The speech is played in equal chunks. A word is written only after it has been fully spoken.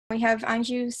We have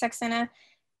Anju Saxena,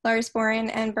 Lars, Borin,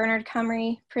 and Bernard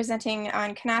Comrie presenting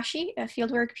on Kanashi, a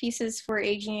fieldwork pieces for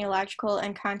a genealogical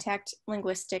and contact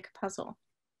linguistic puzzle.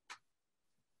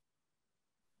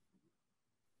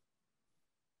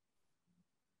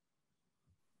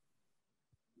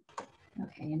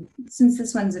 Okay, and since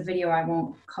this one's a video, I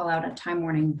won't call out a time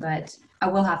warning, but I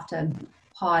will have to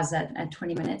pause at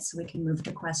 20 minutes so we can move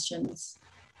to questions.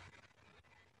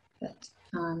 But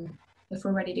if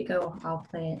we're ready to go, I'll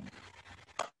play it.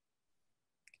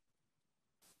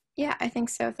 Yeah, I think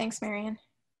so. Thanks, Marian.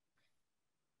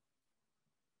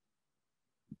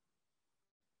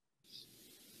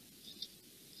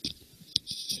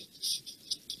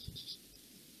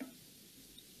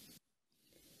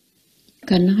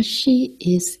 Kanashi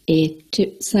is a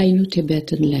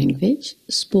Sino-Tibetan language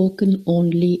spoken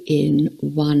only in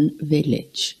one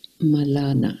village,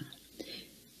 Malana.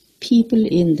 People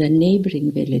in the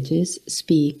neighboring villages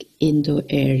speak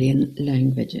Indo-Aryan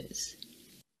languages.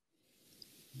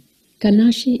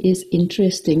 Kanashi is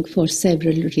interesting for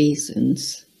several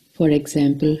reasons. For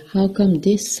example, how come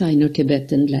this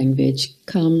Sino-Tibetan language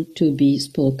come to be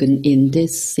spoken in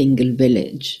this single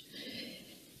village?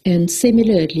 And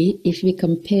similarly, if we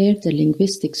compare the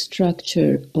linguistic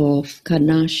structure of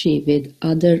Kanashi with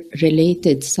other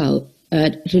related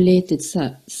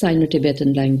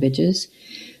Sino-Tibetan languages,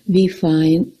 we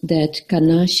find that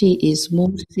Kanashi is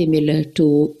more similar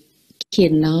to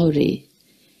Kinauri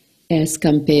as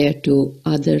compared to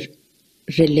other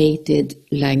related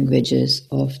languages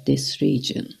of this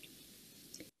region.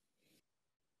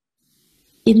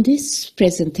 In this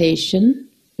presentation,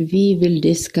 we will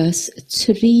discuss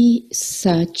three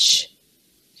such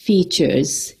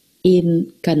features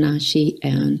in Kanashi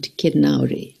and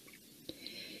Kinauri.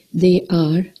 They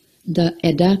are the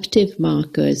adaptive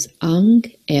markers ang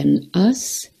and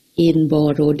as in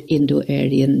borrowed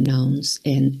Indo-Aryan nouns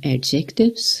and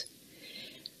adjectives.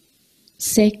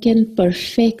 Second,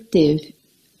 perfective,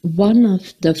 one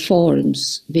of the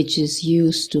forms which is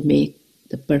used to make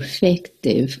the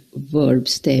perfective verb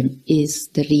stem is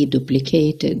the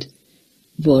reduplicated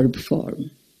verb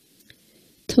form.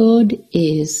 Third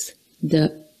is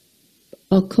the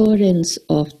occurrence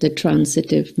of the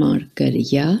transitive marker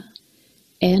ya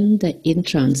and the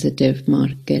intransitive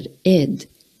marker ed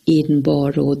in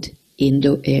borrowed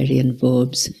Indo-Aryan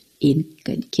verbs in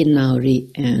Kinauri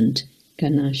and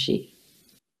Kanashi.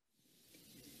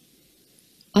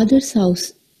 Other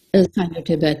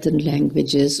Sino-Tibetan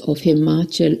languages of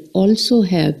Himachal also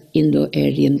have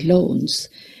Indo-Aryan loans,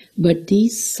 but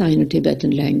these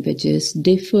Sino-Tibetan languages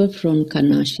differ from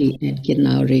Kanashi and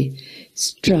Kinauri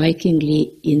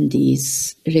strikingly in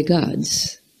these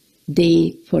regards.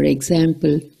 They, for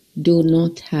example, do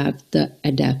not have the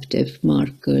adaptive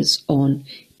markers on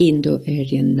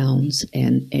Indo-Aryan nouns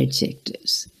and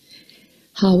adjectives.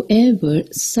 However,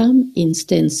 some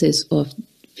instances of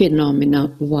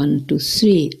phenomena 1 to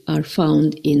 3 are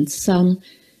found in some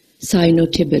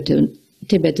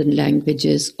Sino-Tibetan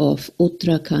languages of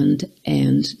Uttarakhand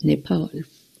and Nepal.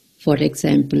 For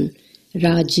example,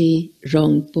 Raji,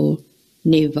 Rongpo,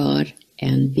 Newar,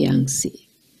 and Byangsi.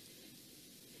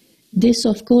 This,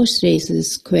 of course,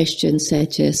 raises questions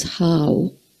such as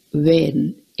how,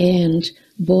 when, and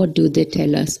what do they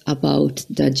tell us about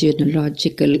the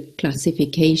genealogical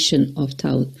classification of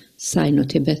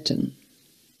Sino-Tibetan.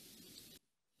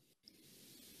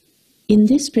 In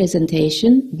this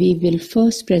presentation, we will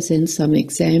first present some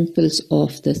examples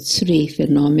of the three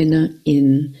phenomena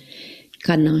in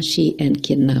Kanashi and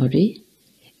Kinauri,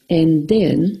 and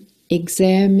then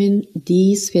examine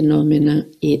these phenomena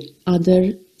in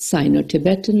other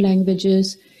Sino-Tibetan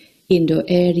languages,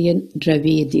 Indo-Aryan,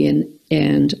 Dravidian,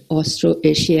 and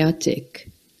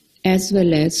Austroasiatic, as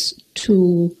well as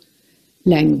two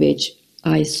language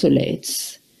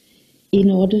isolates,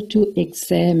 in order to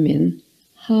examine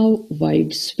how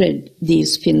widespread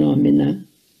these phenomena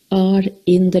are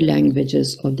in the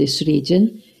languages of this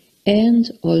region, and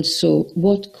also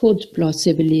what could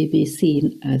possibly be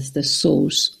seen as the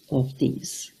source of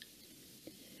these.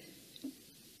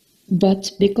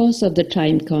 But because of the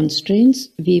time constraints,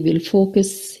 we will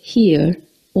focus here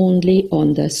only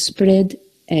on the spread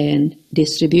and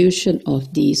distribution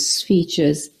of these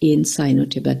features in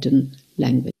Sino-Tibetan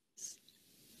languages.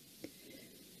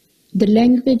 The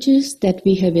languages that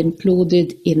we have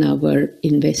included in our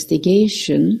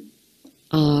investigation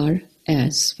are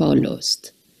as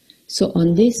follows. So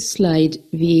on this slide,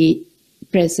 we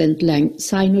present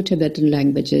Sino-Tibetan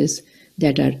languages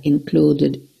that are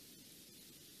included.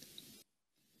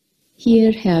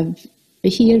 Here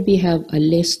we have a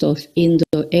list of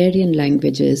Indo-Aryan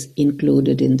languages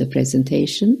included in the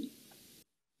presentation.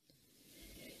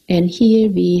 And here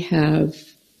we have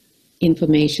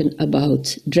information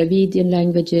about Dravidian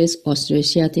languages,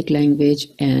 Austroasiatic language,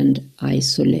 and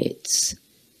isolates.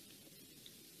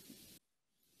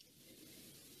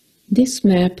 This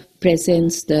map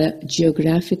presents the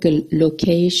geographical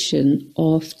location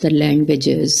of the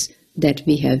languages that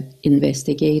we have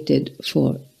investigated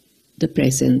for the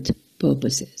present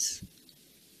purposes.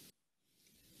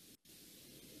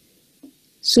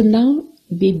 So now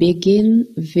we begin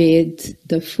with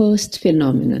the first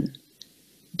phenomenon,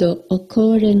 the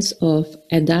occurrence of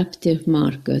adaptive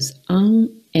markers ang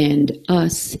and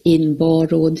as in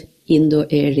borrowed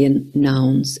Indo-Aryan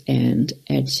nouns and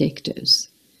adjectives.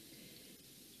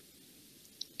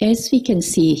 As we can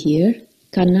see here,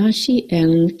 Kanashi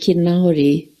and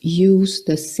Kinauri use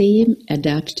the same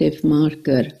adaptive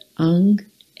marker ang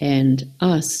and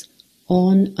as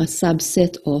on a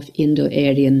subset of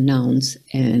Indo-Aryan nouns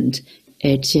and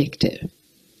adjective.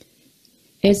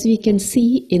 As we can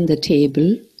see in the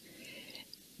table,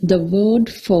 the word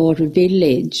for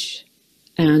village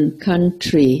and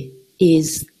country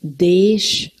is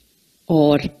desh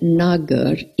or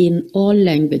nagar in all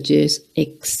languages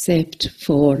except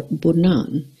for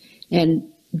Bunan, and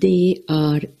they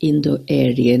are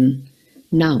Indo-Aryan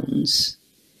nouns.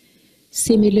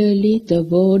 Similarly, the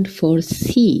word for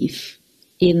thief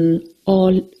in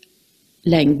all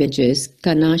languages,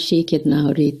 Kanashi,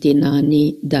 Kinauri,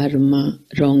 Tinani, Dharma,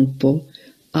 Rongpo,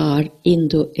 are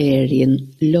Indo-Aryan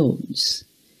loans.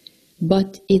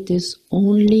 But it is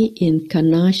only in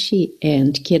Kanashi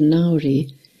and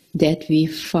Kinauri that we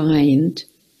find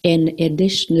an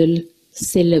additional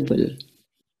syllable,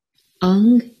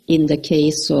 ang in the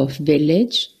case of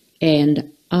village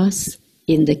and as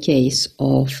in the case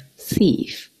of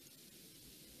thief.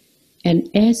 And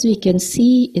as we can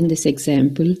see in this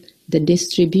example, the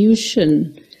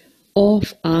distribution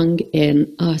of ang and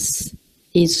as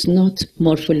is not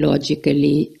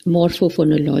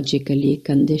morphophonologically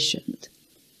conditioned.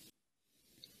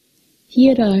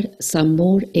 Here are some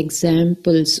more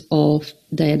examples of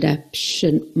the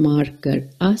adaptation marker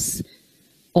as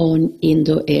on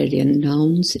Indo-Aryan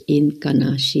nouns in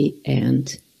Kanashi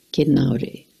and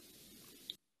Kinauri.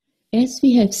 As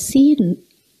we have seen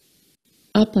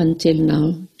up until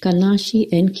now, Kanashi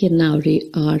and Kinauri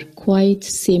are quite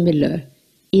similar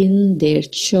in their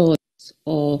choice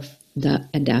of the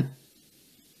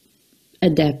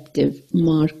adaptive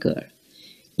marker.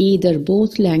 Either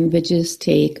both languages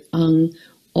take ang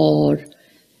or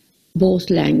both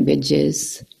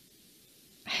languages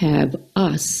have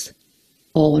as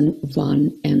on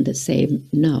one and the same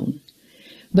noun.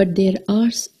 But there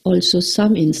are also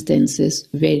some instances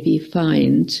where we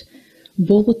find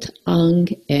both ang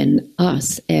and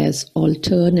as as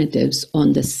alternatives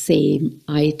on the same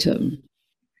item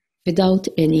without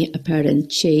any apparent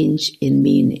change in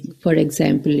meaning. For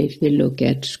example, if we look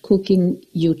at cooking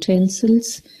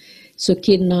utensils, so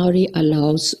Kinauri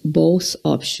allows both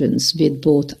options with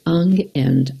both ang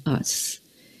and as.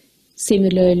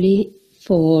 Similarly,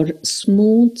 for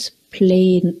smooth,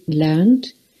 plain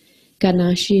land,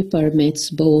 Kanashi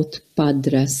permits both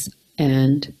padras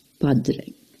and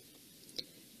padring.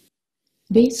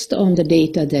 Based on the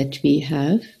data that we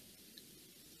have,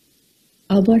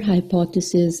 our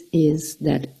hypothesis is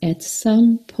that at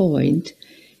some point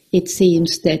it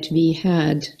seems that we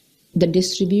had the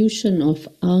distribution of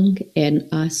ang and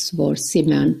as were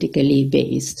semantically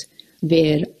based,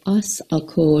 where as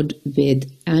occurred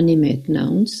with animate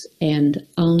nouns and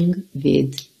ang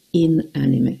with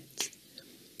inanimate.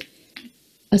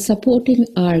 A supporting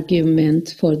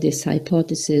argument for this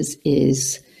hypothesis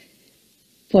is,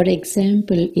 for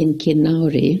example, in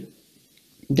Kinauri,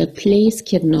 the place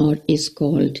Kinnaur is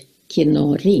called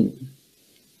Kinauring,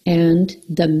 and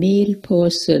the male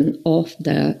person of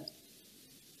the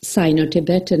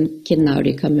Sino-Tibetan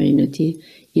Kinauri community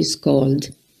is called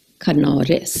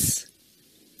Kanaures.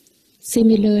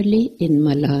 Similarly, in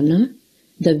Malana,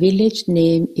 the village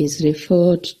name is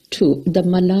referred to, the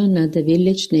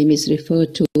village name is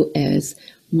referred to as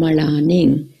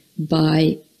Malaning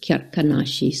by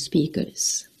Kanashi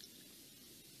speakers.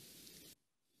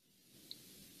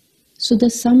 So the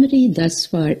summary thus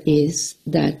far is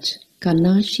that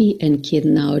Kanashi and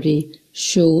Kinauri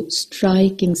show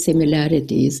striking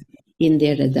similarities in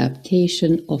their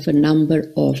adaptation of a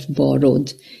number of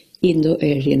borrowed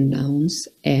Indo-Aryan nouns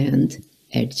and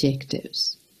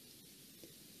adjectives.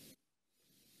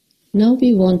 Now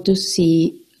we want to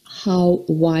see how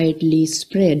widely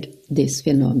spread this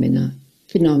phenomenon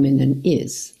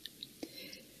is.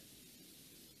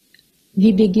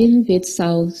 We begin with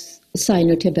South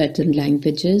Sino-Tibetan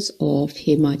languages of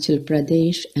Himachal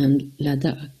Pradesh and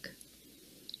Ladakh.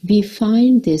 We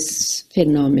find this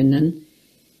phenomenon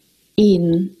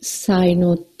in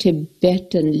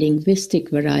Sino-Tibetan linguistic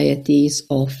varieties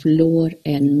of Lower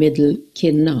and Middle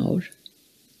Kinnaur,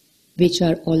 which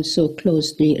are also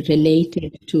closely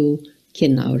related to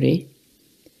Kinnauri.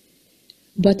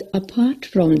 But apart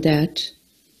from that,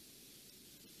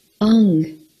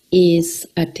 Ang is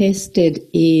attested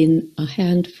in a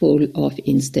handful of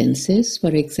instances,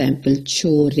 for example,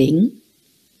 choring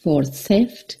for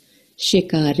theft,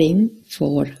 shikaring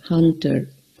for hunter,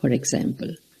 for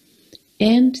example.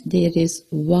 And there is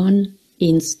one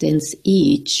instance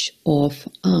each of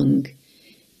Ang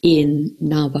in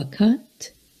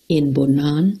Navakat, in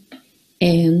Bonan,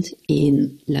 and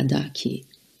in Ladakhi.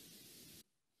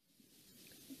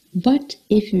 But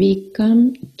if we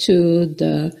come to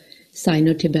the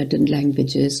Sino-Tibetan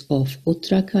languages of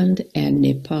Uttarakhand and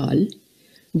Nepal,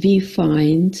 we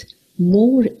find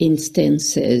more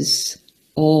instances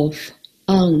of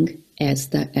Ang as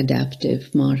the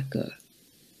adaptive marker.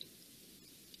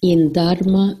 In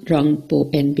Dharma, Rangpo,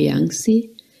 and Byangsi,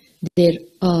 there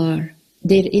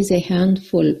is a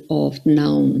handful of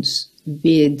nouns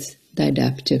with the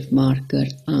adaptive marker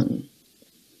Ang.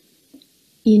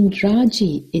 In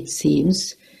Raji, it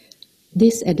seems,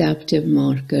 this adaptive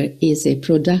marker is a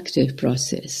productive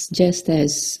process, just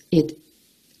as it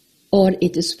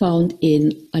is found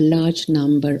in a large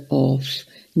number of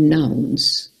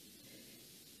nouns.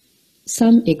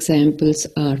 Some examples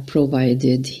are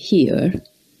provided here.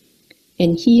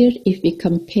 And here, if we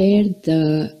compare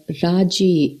the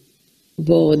Raji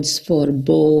words for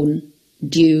bone,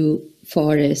 dew,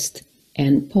 forest,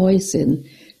 and poison,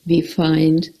 we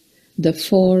find the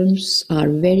forms are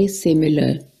very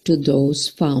similar to those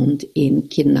found in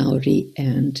Kinnauri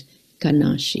and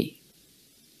Kanashi.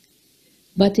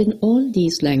 But in all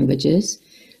these languages,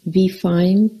 we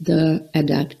find the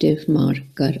adaptive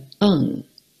marker Ang.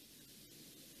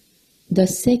 The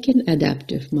second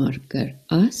adaptive marker,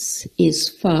 As, is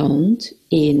found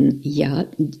in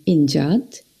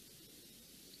Jad,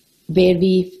 where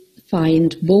we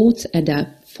find both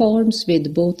forms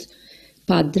with both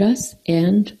Padras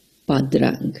and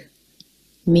Padrang,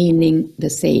 meaning the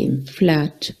same,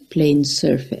 flat, plain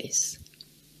surface.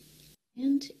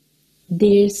 And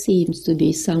there seems to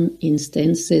be some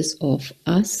instances of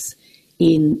As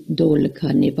in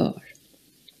Dolka Nivar.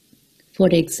 For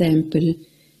example,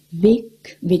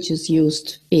 Vik, which is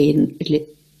used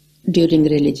during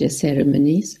religious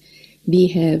ceremonies, we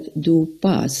have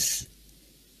Dupas.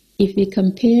 If we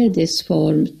compare this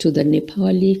form to the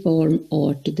Nepali form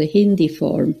or to the Hindi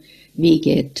form, we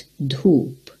get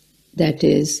Dhoop, that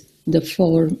is the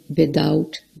form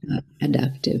without the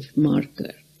adaptive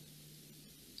marker.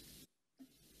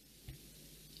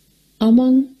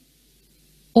 Among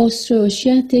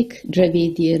Austroasiatic,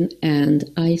 Dravidian, and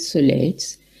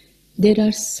isolates, there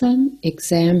are some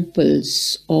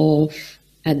examples of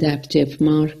adaptive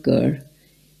marker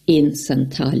in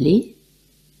Santali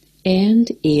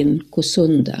and in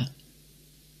Kusunda.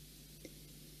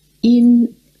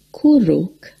 In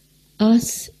Kuruk,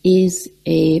 As is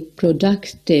a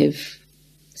productive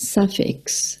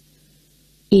suffix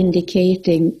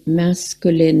indicating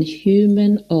masculine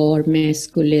human or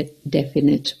masculine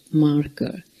definite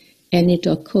marker, and it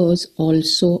occurs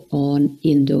also on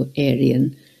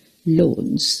Indo-Aryan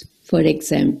loans. For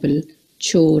example,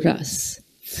 choras,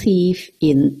 thief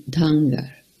in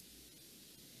Dhangar.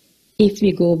 If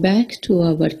we go back to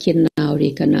our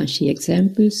Kinnauri Kanashi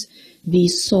examples, we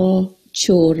saw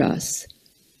choras,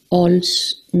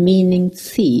 also meaning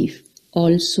thief,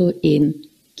 also in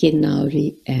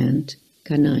Kinnauri and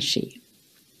Kanashi.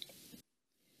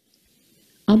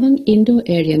 Among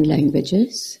Indo-Aryan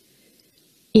languages,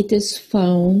 it is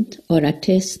found or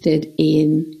attested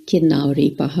in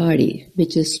Kinnauri Pahari,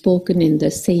 which is spoken in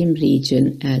the same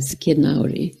region as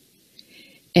Kinnauri.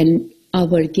 And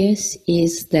our guess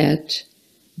is that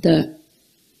the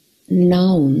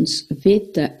nouns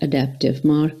with the adaptive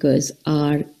markers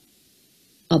are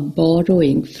a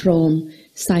borrowing from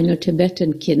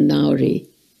Sino-Tibetan Kinnauri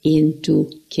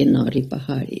into Kinnauri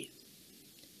Pahari.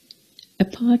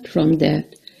 Apart from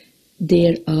that,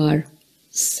 there are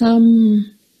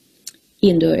some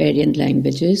Indo-Aryan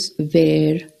languages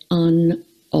where An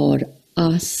or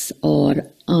As or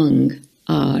Ang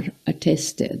are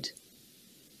attested.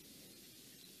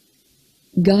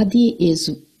 Gadi is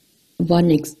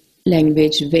one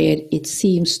language where it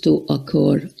seems to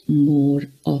occur more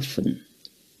often.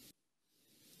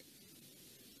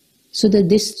 So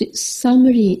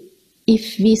summary,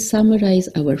 if we summarize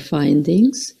our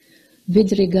findings,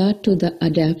 with regard to the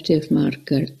adaptive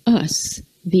marker As,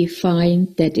 we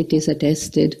find that it is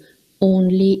attested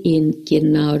only in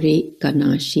Kinnari,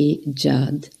 Kanashi,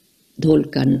 Jad,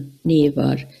 Dholkan,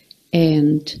 Nevar,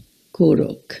 and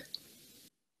Kuruk.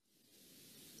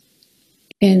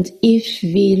 And if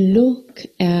we look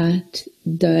at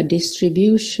the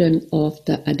distribution of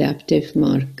the adaptive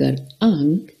marker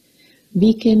ang,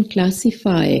 we can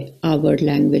classify our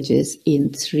languages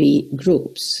in 3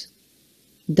 groups.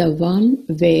 The one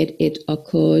where it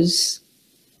occurs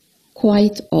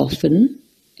quite often,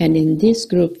 and in this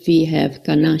group we have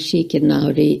Kanashi,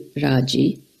 Kinnari,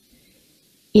 Raji.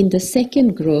 In the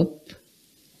second group,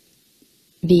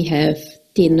 we have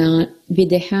Tinan,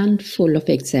 with a handful of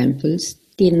examples,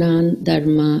 Tinan,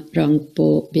 Dharma,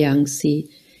 Rangpo, Byangsi,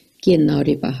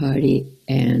 Kinnari, Pahari,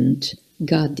 and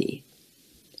Gadi.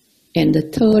 And the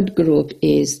third group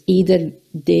is either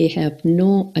they have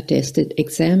no attested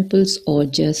examples or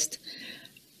just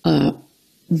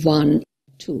 1,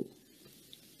 2.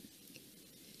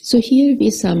 So here we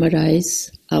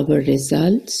summarize our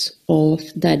results of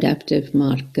the adaptive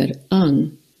marker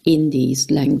ang in these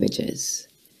languages.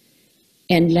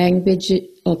 And language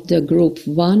of the group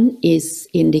 1 is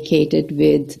indicated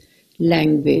with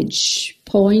language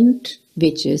point,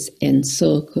 which is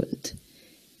encircled.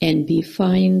 And we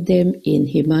find them in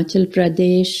Himachal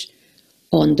Pradesh,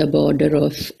 on the border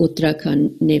of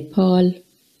Uttarakhand, Nepal.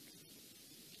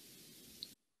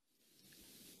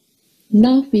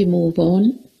 Now we move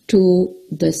on to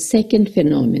the second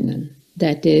phenomenon,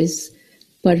 that is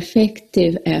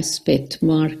perfective aspect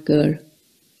marker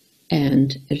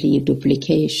and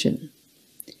reduplication.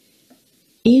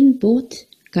 In both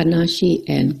Kanashi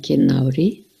and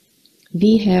Kinnari,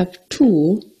 we have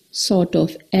 2 sort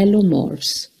of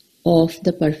allomorphs of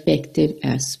the perfective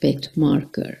aspect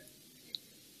marker.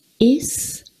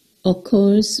 Is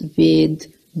occurs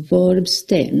with verb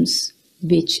stems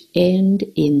which end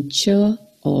in ch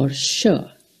or sh.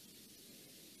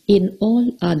 In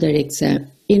all other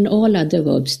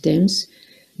verb stems,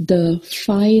 the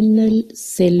final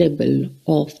syllable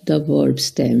of the verb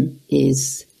stem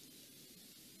is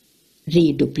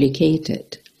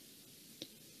reduplicated.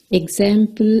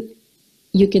 Example,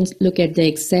 you can look at the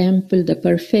example, the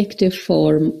perfective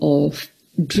form of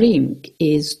drink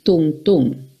is tung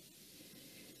tung.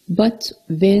 But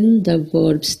when the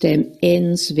verb stem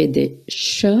ends with a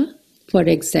sh, for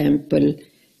example,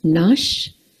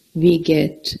 nash, we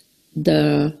get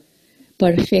the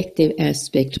perfective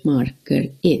aspect marker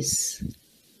is.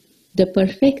 The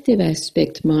perfective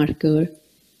aspect marker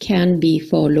can be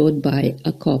followed by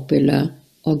a copula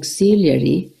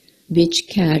auxiliary which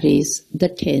carries the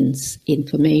tense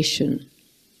information.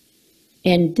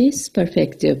 And these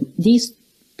perfective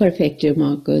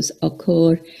markers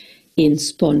occur in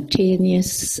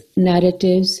spontaneous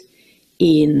narratives,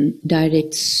 in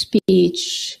direct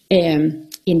speech, in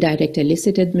direct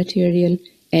elicited material,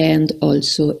 and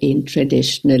also in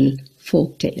traditional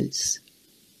folk tales.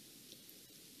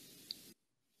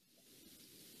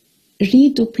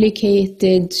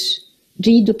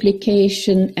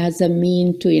 Reduplication as a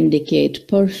mean to indicate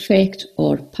perfect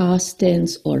or past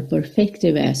tense or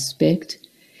perfective aspect,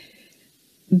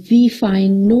 we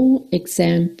find no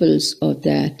examples of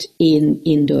that in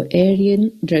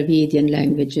Indo-Aryan, Dravidian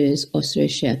languages,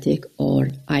 Austroasiatic, or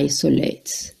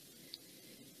isolates.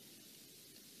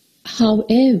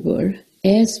 However,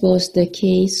 as was the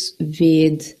case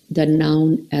with the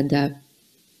noun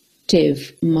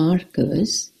adaptive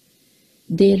markers,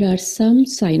 there are some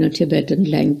Sino-Tibetan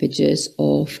languages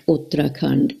of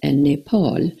Uttarakhand and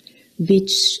Nepal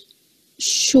which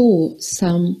show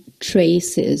some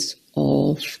traces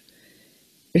of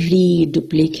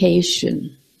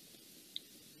reduplication.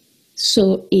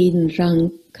 So in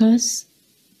Rangkas,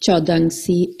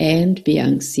 Chodangsi, and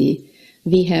Byangsi,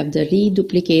 we have the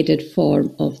reduplicated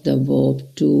form of the verb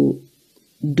to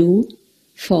do,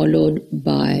 followed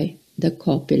by the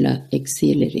copula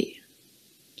auxiliary.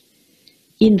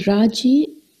 In Raji,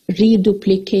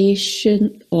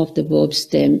 reduplication of the verb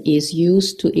stem is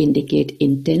used to indicate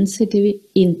intensity,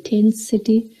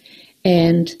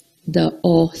 and the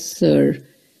author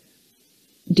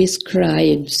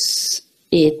describes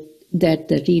it that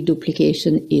the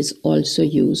reduplication is also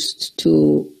used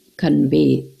to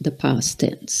convey the past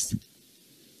tense.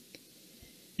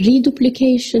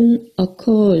 Reduplication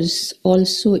occurs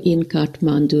also in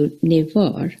Kathmandu,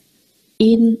 Nevar,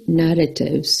 in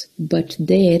narratives, but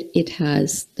there it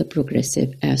has the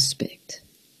progressive aspect.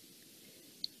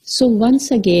 So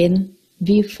once again,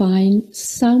 we find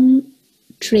some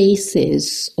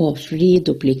traces of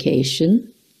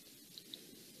reduplication,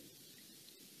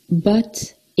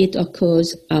 but it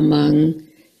occurs among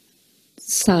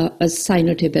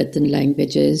Sino-Tibetan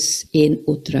languages in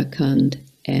Uttarakhand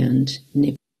and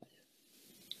Nepal.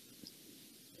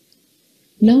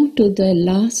 Now to the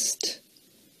last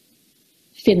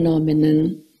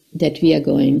phenomenon that we are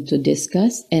going to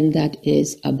discuss, and that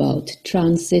is about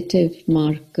transitive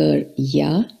marker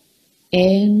ya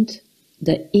and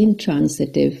the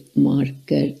intransitive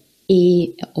marker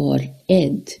a or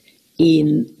ed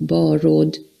in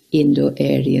borrowed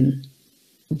Indo-Aryan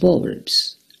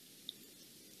verbs.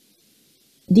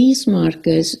 These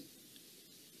markers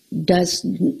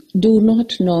do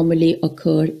not normally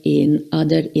occur in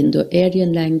other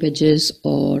Indo-Aryan languages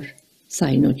or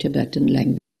Sino-Tibetan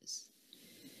languages.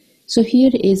 So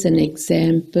here is an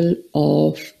example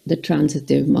of the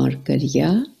transitive marker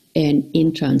ya and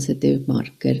intransitive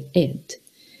marker ed.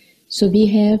 So we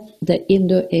have the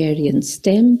Indo-Aryan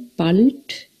stem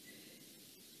palt.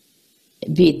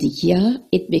 With ya,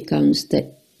 it becomes the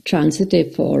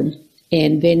transitive form,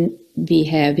 and when we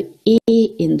have a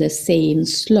in the same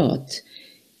slot,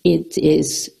 it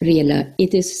is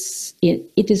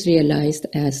realized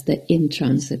as the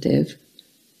intransitive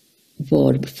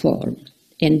verb form,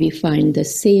 and we find the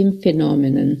same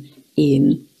phenomenon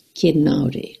in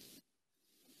Kinauri.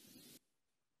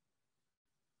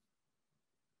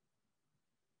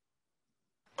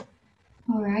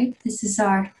 All right, this is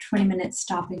our 20-minute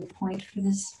stopping point for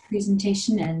this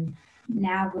presentation, and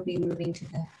now we'll be moving to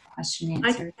the question and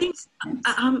answer. I think,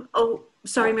 oh,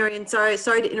 sorry, Marian, sorry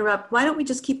to interrupt. Why don't we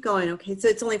just keep going? Okay, so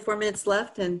it's only 4 minutes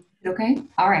left, and okay,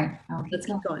 all right, let's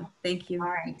keep going. Thank you. All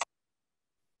right.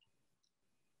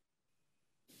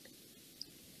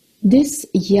 This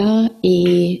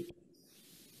ya-a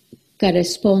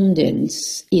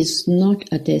correspondence is not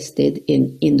attested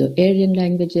in Indo-Aryan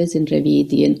languages, in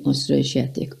Dravidian,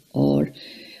 Austroasiatic, or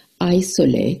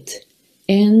Isolate,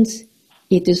 and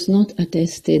it is not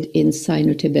attested in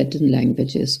Sino-Tibetan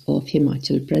languages of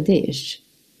Himachal Pradesh.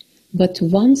 But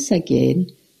once again,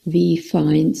 we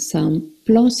find some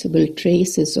plausible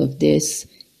traces of this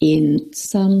in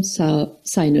some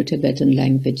Sino-Tibetan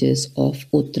languages of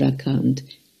Uttarakhand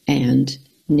and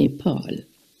Nepal.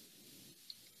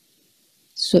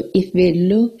 So if we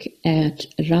look at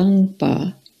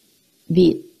Rangpa,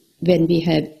 when we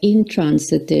have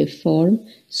intransitive form,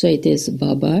 so it is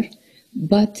babar,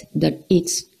 but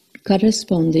its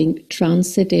corresponding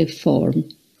transitive form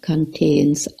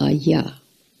contains a ya.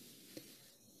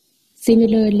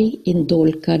 Similarly, in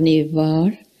Dolka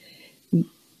Nevar,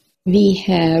 we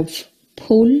have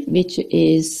pul, which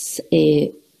is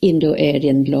a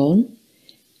Indo-Aryan loan.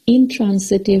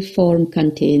 Intransitive form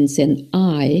contains an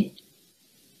I,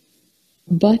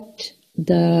 but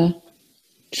the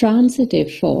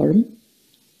transitive form,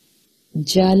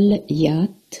 jal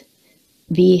yat,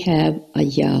 we have a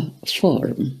ya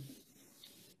form.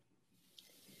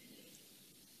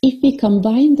 If we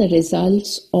combine the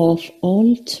results of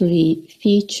all three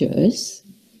features,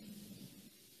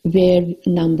 where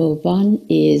number 1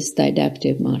 is the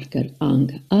adaptive marker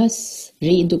ang as,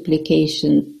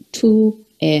 reduplication 2,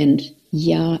 and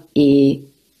ya-a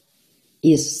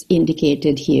is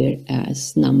indicated here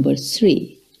as number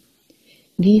 3.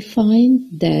 We find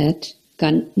that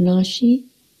Kanashi,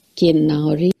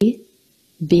 Kinauri,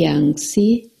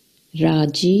 Byangsi,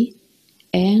 Raji,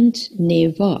 and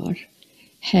Nevar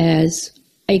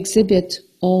exhibit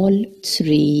all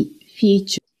three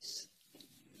features.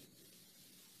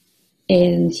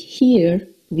 And here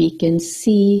we can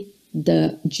see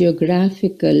the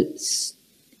geographical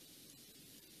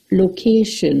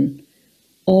location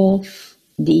of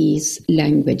these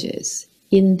languages.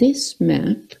 In this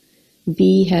map,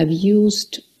 we have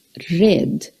used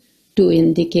red to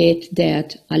indicate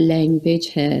that a language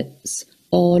has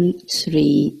all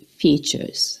three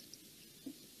features.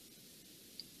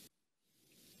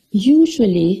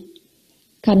 Usually,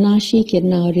 Kanashi,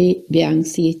 Kinauri,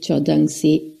 Byangsi,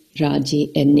 Chodangsi,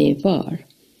 Raji, and Nevar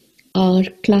are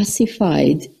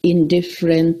classified in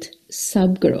different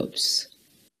subgroups.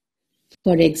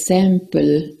 For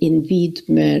example, in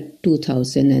Vidmer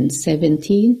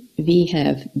 2017, we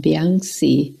have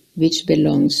Byangsi, which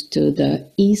belongs to the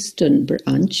eastern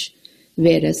branch,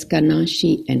 whereas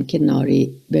Kanashi and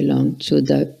Kinauri belong to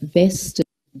the western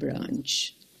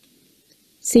branch.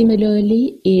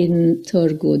 Similarly, in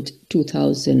Thurgood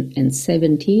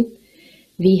 2017,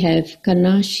 we have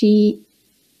Kanashi,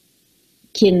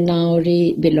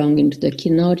 Kinauri belonging to the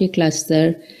Kinauri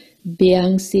cluster,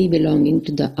 Byangsi belonging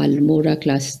to the Almora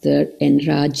cluster, and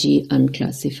Raji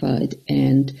unclassified,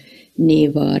 and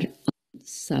Nevar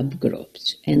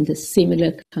subgroups. And the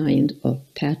similar kind of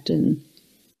pattern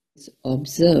is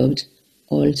observed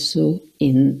also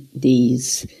in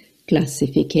these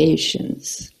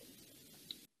classifications.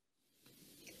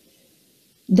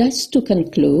 Thus, to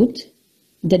conclude,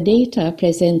 The data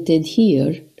presented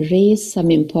here raise some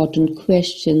important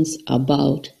questions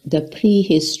about the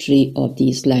prehistory of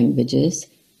these languages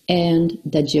and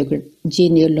the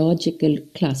genealogical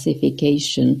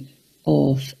classification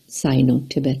of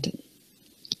Sino-Tibetan.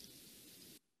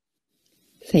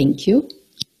 Thank you.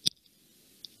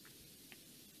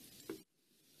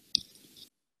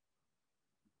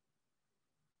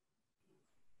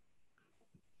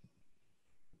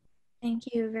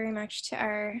 Thank you very much to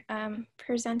our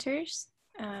presenters.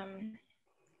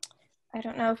 I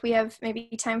don't know if we have maybe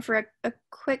time for a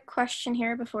quick question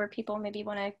here before people maybe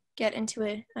want to get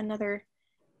into another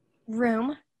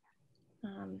room.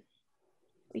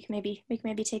 We can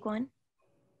maybe take one.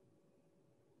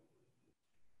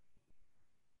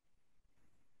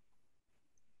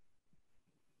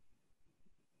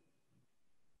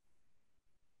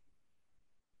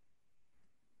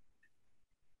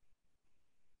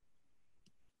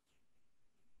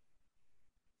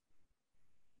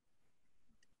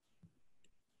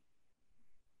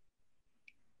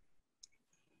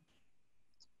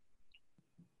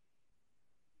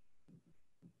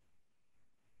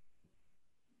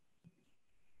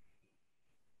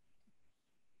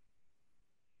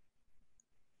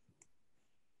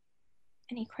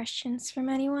 Any questions from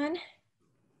anyone?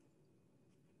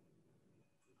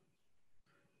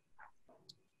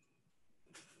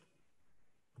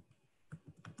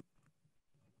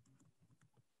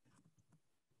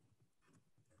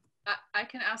 I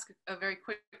can ask a very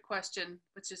quick question,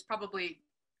 which is probably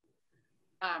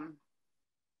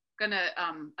going to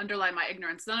underline my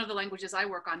ignorance. None of the languages I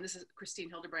work on, this is Christine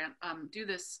Hildebrandt, do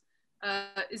this.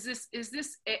 Is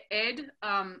this ed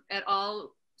at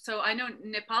all? So I know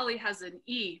Nepali has an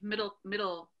E,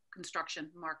 middle construction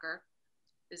marker.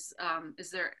 Is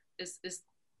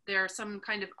there some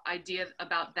kind of idea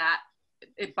about that,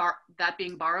 that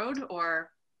being borrowed, or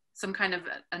some kind of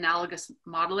analogous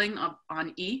modeling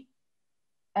on E?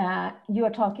 You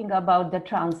are talking about the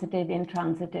transitive,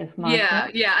 intransitive marker?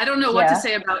 Yeah. I don't know what to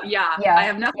say about I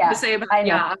have nothing to say about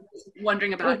I'm just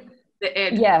wondering about the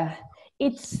ed. Yeah,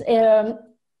 it's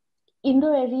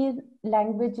Indo-Aryan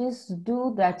languages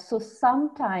do that. So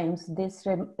sometimes this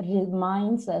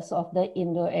reminds us of the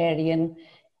Indo-Aryan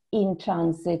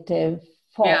intransitive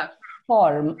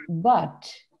form,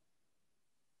 but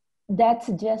that's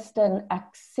just an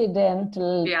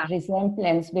accidental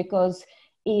resemblance, because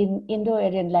in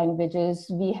Indo-Aryan languages,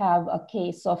 we have a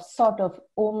case of sort of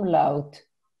umlaut,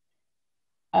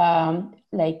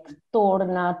 like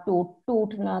torna to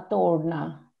tutna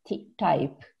torna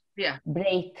type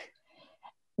break,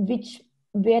 which,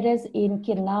 whereas in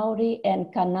Kinauri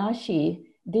and Kanashi,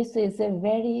 this is a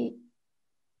very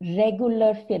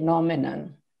regular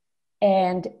phenomenon.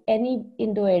 And any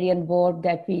Indo-Aryan word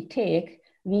that we take,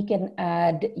 we can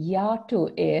add ya to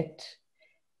it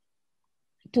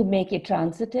to make it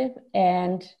transitive,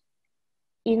 and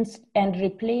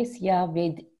replace ya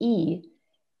with e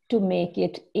to make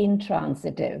it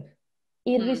intransitive,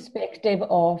 irrespective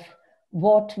of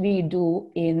what we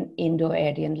do in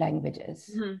Indo-Aryan languages.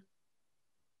 Mm-hmm.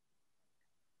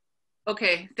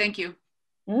 Okay, thank you.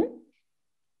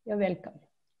 You're welcome.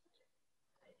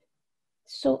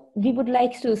 So we would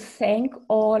like to thank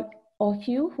all of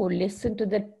you who listened to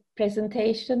the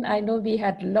presentation. I know we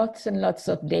had lots and lots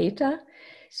of data.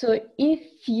 So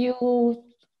if you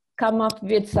come up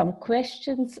with some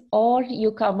questions, or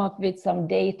you come up with some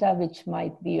data which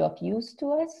might be of use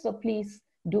to us, so please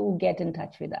do get in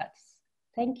touch with us.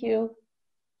 Thank you.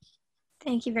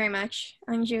 Thank you very much,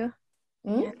 Anju.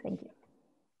 Thank you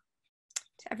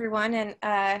to everyone, and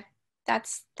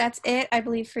that's it, I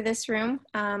believe, for this room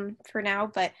for now,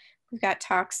 but we've got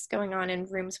talks going on in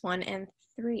rooms 1 and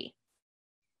 3.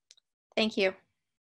 Thank you.